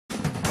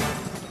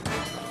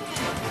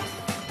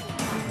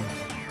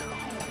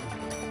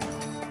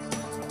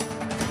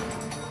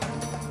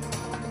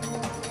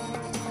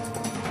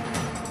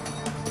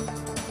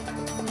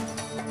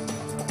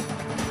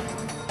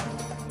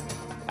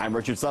I'm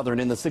Richard Southern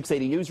in the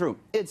 680 newsroom.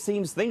 It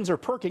seems things are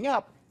perking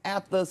up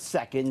at the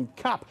second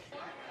cup.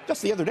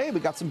 Just the other day,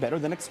 we got some better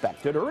than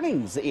expected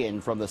earnings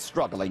in from the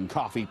struggling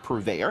coffee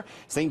purveyor.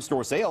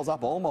 Same-store sales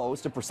up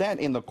almost 1%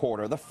 in the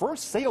quarter. The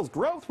first sales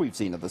growth we've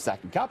seen of the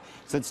second cup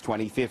since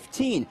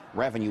 2015.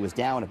 Revenue is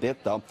down a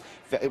bit, though.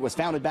 It was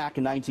founded back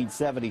in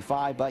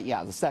 1975, but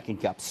yeah, the second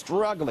cup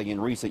struggling in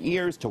recent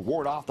years to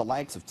ward off the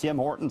likes of Tim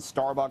Hortons,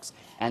 Starbucks,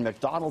 and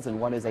McDonald's in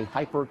what is a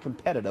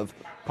hyper-competitive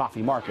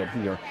coffee market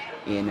here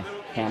in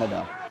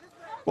Canada.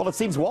 Well, it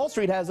seems Wall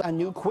Street has a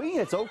new queen.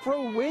 It's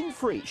Oprah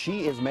Winfrey.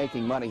 She is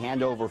making money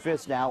hand over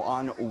fist now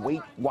on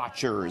Weight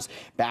Watchers.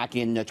 Back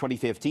in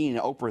 2015,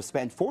 Oprah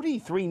spent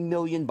 $43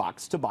 million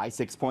to buy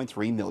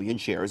 6.3 million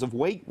shares of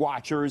Weight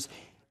Watchers,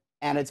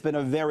 and it's been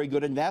a very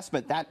good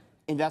investment. That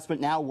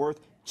investment now worth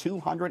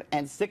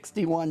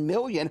 $261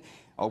 million.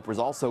 Oprah's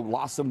also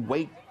lost some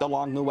weight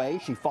along the way.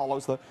 She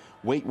follows the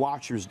Weight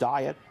Watchers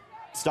diet.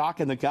 Stock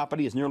in the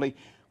company has nearly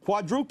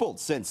quadrupled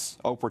since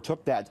Oprah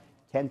took that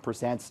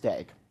 10%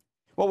 stake.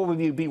 Well,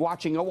 we'll be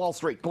watching Wall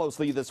Street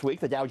closely this week.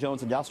 The Dow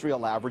Jones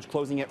Industrial Average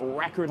closing at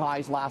record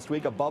highs last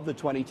week, above the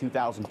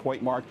 22,000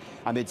 point mark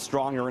amid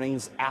strong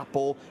earnings.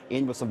 Apple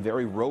in with some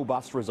very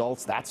robust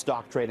results. That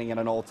stock trading at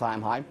an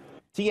all-time high.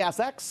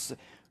 TSX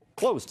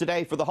closed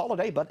today for the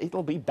holiday, but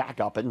it'll be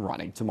back up and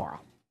running tomorrow.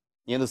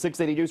 In the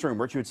 680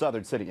 newsroom, Richard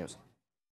Southern, City News.